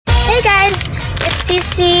guys, it's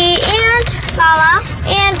Cece and LaLa.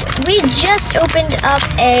 And we just opened up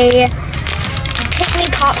a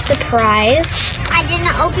Pikmi Pop surprise. I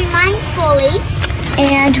didn't open mine fully.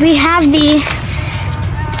 And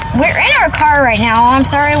we're in our car right now. I'm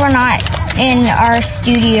sorry we're not in our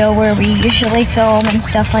studio where we usually film and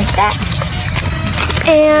stuff like that.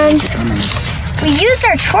 And we used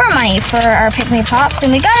our chore money for our Pikmi Pops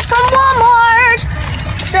and we got it from Walmart.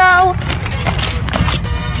 So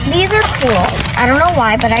these are cool. I don't know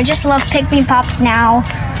why, but I just love Pikmi Pops now.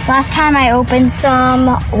 Last time I opened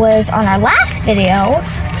some was on our last video.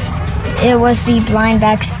 It was the Blind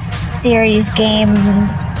Bag Series Game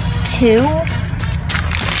 2.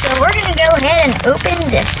 So we're gonna go ahead and open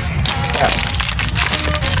this. So,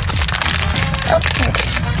 here it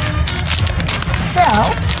is. So,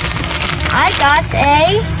 I got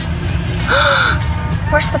a,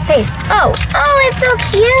 where's the face? Oh, it's so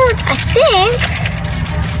cute, I think.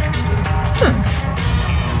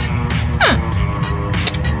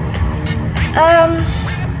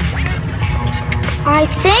 I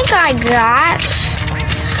think I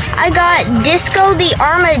got Disco the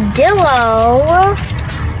Armadillo.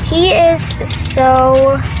 He is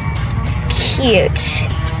so cute.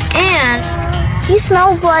 And he's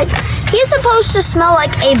supposed to smell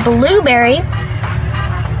like a blueberry.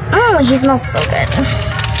 Oh, he smells so good.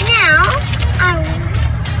 Now,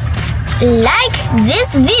 like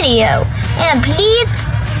this video. And please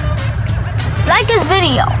like this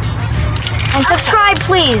video. And subscribe,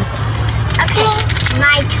 please. okay,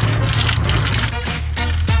 my turn.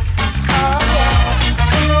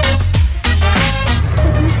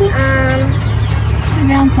 Let me see. Put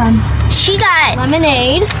down some. She got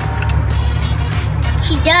lemonade.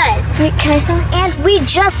 She does. Wait, can I smell it? And we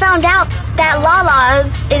just found out that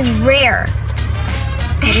LaLa's is rare.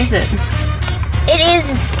 What is it? It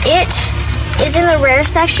is in the rare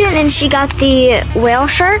section, and she got the whale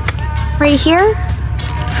shark right here.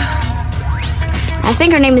 I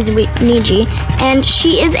think her name is Niji, and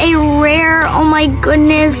she is a rare. Oh my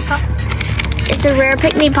goodness! It's a rare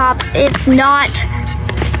Pikmi Pop. It's not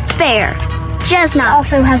fair. Just not. It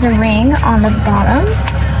also has a ring on the bottom,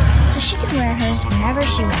 so she can wear hers whenever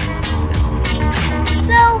she wants.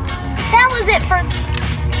 So that was it for